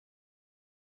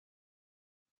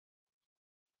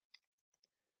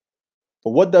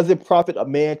For what does it profit a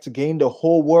man to gain the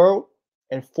whole world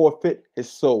and forfeit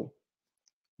his soul?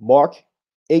 Mark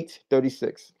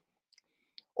 8:36.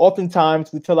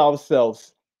 Oftentimes we tell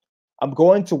ourselves, I'm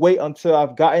going to wait until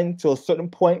I've gotten to a certain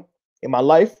point in my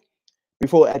life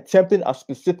before attempting a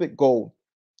specific goal.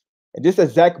 And this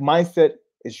exact mindset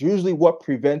is usually what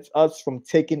prevents us from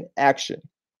taking action.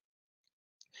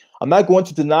 I'm not going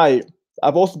to deny it.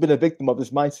 I've also been a victim of this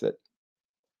mindset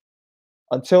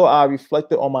until I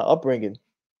reflected on my upbringing.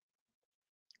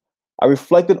 I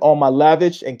reflected on my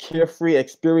lavish and carefree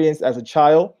experience as a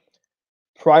child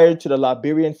prior to the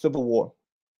Liberian Civil War,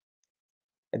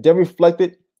 and then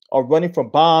reflected on running from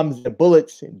bombs and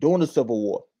bullets during the Civil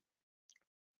War.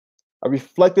 I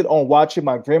reflected on watching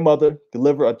my grandmother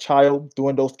deliver a child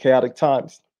during those chaotic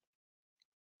times.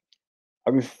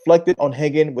 I reflected on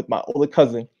hanging with my older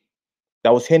cousin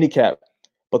that was handicapped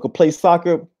but could play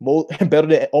soccer better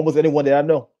than almost anyone that I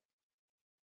know.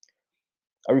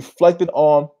 I reflected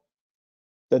on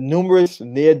the numerous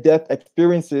near death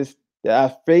experiences that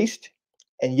I faced,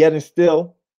 and yet and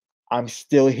still, I'm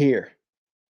still here.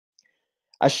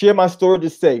 I share my story to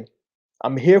say,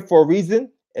 I'm here for a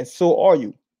reason, and so are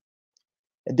you.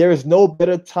 And there is no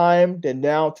better time than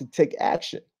now to take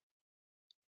action.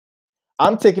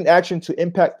 I'm taking action to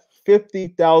impact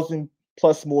 50,000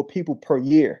 plus more people per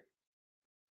year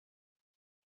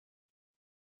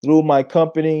through my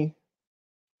company,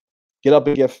 Get Up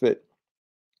and Get Fit.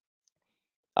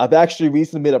 I've actually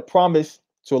recently made a promise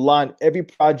to align every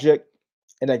project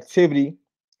and activity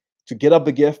to Get Up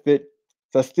and Get Fit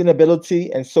sustainability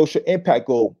and social impact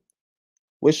goal,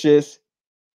 which is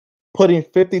putting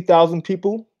 50,000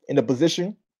 people in a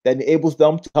position that enables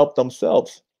them to help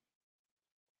themselves.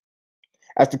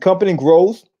 As the company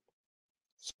grows,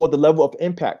 so the level of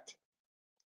impact.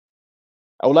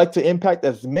 I would like to impact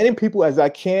as many people as I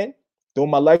can during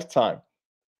my lifetime.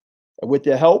 And with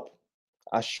their help,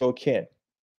 I sure can.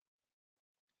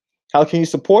 How can you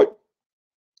support?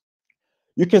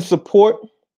 You can support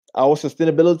our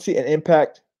sustainability and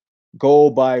impact goal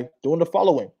by doing the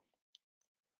following.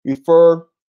 Refer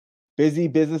busy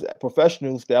business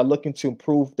professionals that are looking to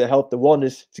improve their health and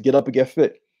wellness to get up and get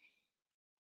fit.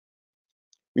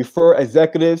 Refer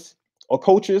executives or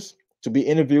coaches to be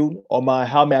interviewed on my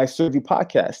How May I Serve You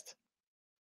podcast,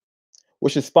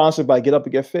 which is sponsored by Get Up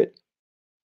and Get Fit.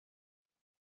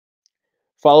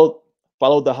 Follow,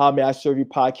 follow the How May I Serve You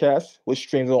podcast, which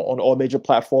streams on all major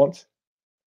platforms.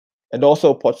 And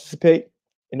also participate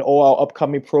in all our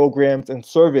upcoming programs and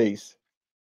surveys.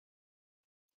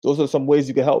 Those are some ways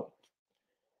you can help.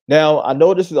 Now, I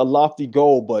know this is a lofty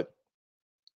goal, but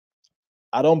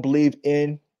I don't believe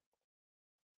in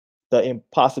the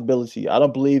impossibility. I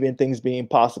don't believe in things being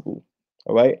impossible.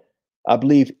 All right. I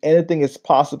believe anything is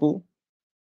possible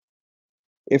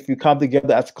if you come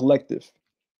together as a collective.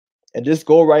 And this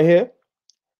goal right here,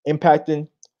 impacting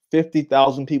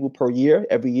 50,000 people per year,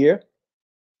 every year,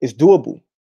 is doable.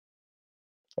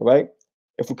 All right.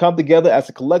 If we come together as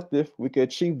a collective, we can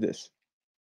achieve this.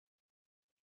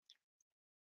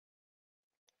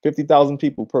 50,000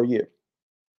 people per year.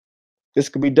 This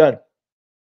could be done.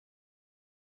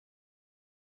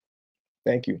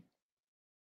 Thank you.